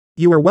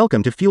You are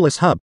welcome to Fuelless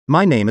Hub.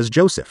 My name is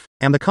Joseph.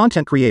 I'm the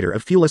content creator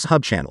of Fuelless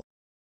Hub channel.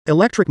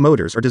 Electric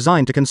motors are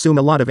designed to consume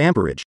a lot of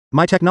amperage.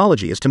 My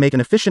technology is to make an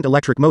efficient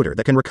electric motor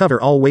that can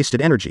recover all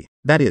wasted energy.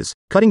 That is,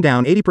 cutting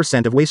down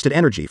 80% of wasted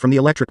energy from the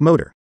electric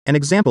motor. An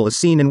example is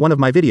seen in one of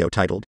my video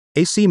titled,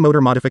 AC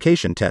Motor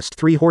Modification Test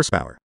 3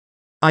 horsepower.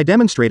 I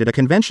demonstrated a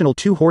conventional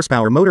 2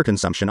 horsepower motor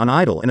consumption on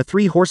idle and a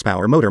 3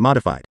 horsepower motor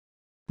modified.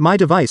 My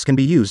device can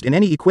be used in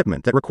any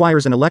equipment that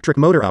requires an electric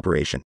motor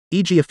operation,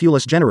 e.g. a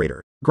fuelless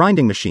generator,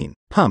 grinding machine,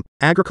 pump,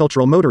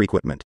 agricultural motor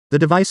equipment. The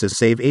devices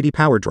save 80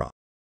 power draw.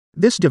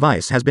 This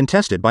device has been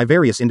tested by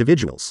various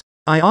individuals.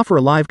 I offer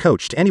a live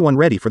coach to anyone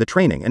ready for the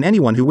training and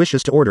anyone who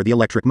wishes to order the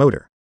electric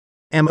motor.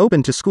 Am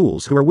open to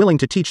schools who are willing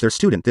to teach their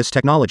student this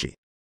technology.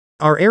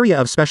 Our area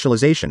of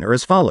specialization are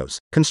as follows: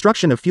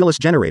 construction of fuelless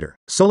generator,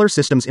 solar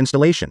systems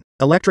installation,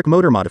 electric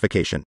motor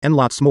modification, and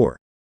lots more.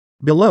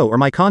 Below are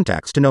my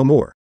contacts to know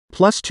more.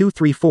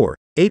 +234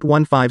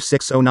 815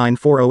 609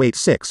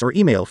 4086 or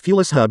email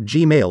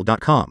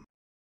fuellesshub@gmail.com.